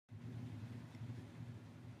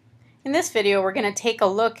In this video, we're going to take a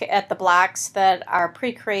look at the blocks that are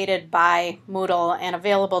pre-created by Moodle and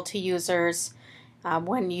available to users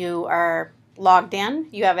when you are logged in,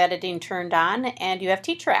 you have editing turned on, and you have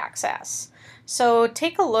teacher access. So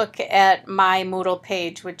take a look at my Moodle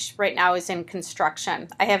page, which right now is in construction.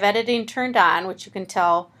 I have editing turned on, which you can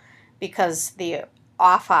tell because the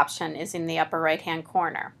off option is in the upper right-hand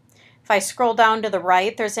corner. If I scroll down to the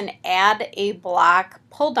right, there's an Add a Block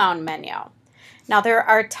pull-down menu. Now there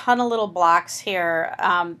are a ton of little blocks here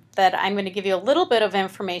that I'm going to give you a little bit of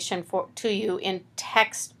information to you in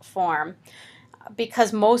text form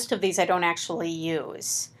because most of these I don't actually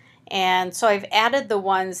use. And so I've added the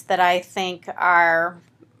ones that I think are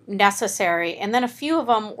necessary, and then a few of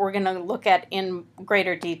them we're going to look at in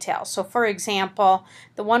greater detail. So for example,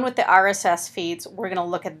 the one with the RSS feeds, we're going to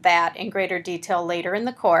look at that in greater detail later in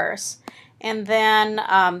the course. And then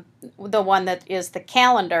the one that is the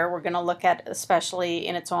calendar, we're going to look at especially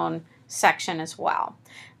in its own section as well.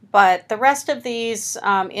 But the rest of these,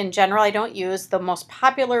 in general, I don't use. The most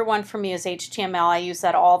popular one for me is HTML. I use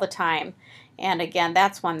that all the time. And again,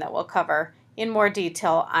 that's one that we'll cover in more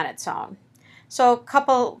detail on its own. So a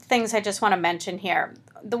couple things I just want to mention here.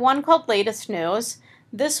 The one called Latest News,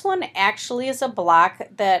 this one actually is a block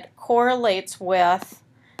that correlates with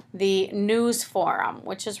the news forum,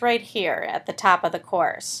 which is right here at the top of the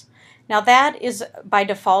course. Now that is by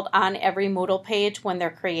default on every Moodle page when they're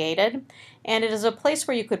created, and it is a place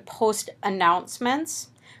where you could post announcements,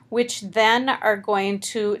 which then are going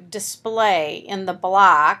to display in the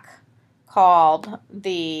block called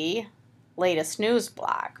the Latest News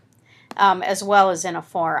block, as well as in a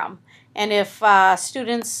forum. And if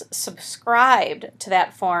students subscribed to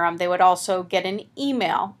that forum, they would also get an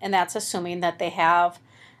email, and that's assuming that they have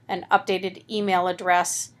an updated email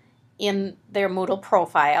address in their Moodle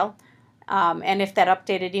profile. And if that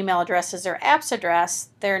updated email address is their app's address,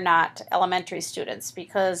 they're not elementary students,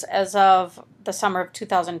 because as of the summer of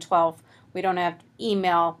 2012, we don't have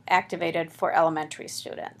email activated for elementary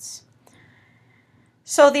students.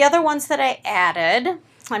 So the other ones that I added,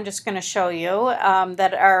 I'm just going to show you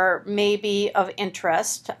that are maybe of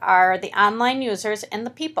interest are the online users and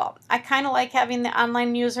the people. I kind of like having the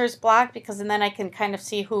online users blocked because then I can kind of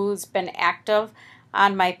see who's been active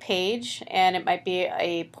on my page, and it might be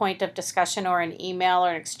a point of discussion or an email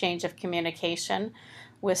or an exchange of communication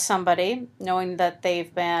with somebody, knowing that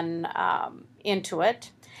they've been into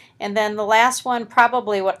it. And then the last one,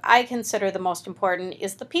 probably what I consider the most important,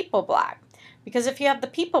 is the people block. Because if you have the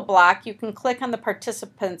people block, you can click on the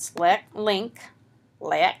participants link,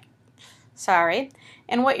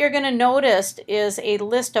 and what you're going to notice is a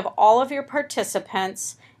list of all of your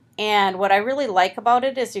participants, and what I really like about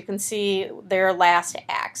it is you can see their last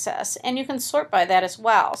access, and you can sort by that as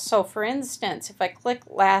well. So for instance, if I click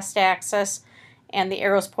last access and the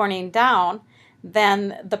arrow's pointing down,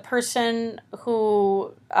 then the person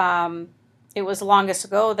who it was longest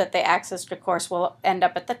ago that they accessed a course will end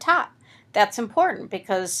up at the top. That's important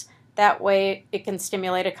because that way it can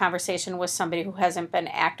stimulate a conversation with somebody who hasn't been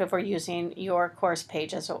active or using your course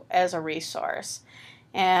page as a resource.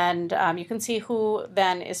 And you can see who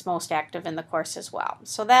then is most active in the course as well.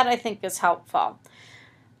 So that I think is helpful.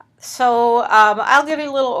 So I'll give you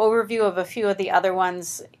a little overview of a few of the other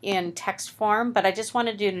ones in text form, but I just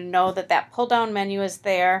wanted you to know that that pull down menu is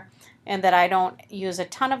there and that I don't use a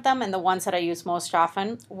ton of them, and the ones that I use most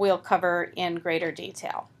often we'll cover in greater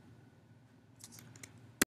detail.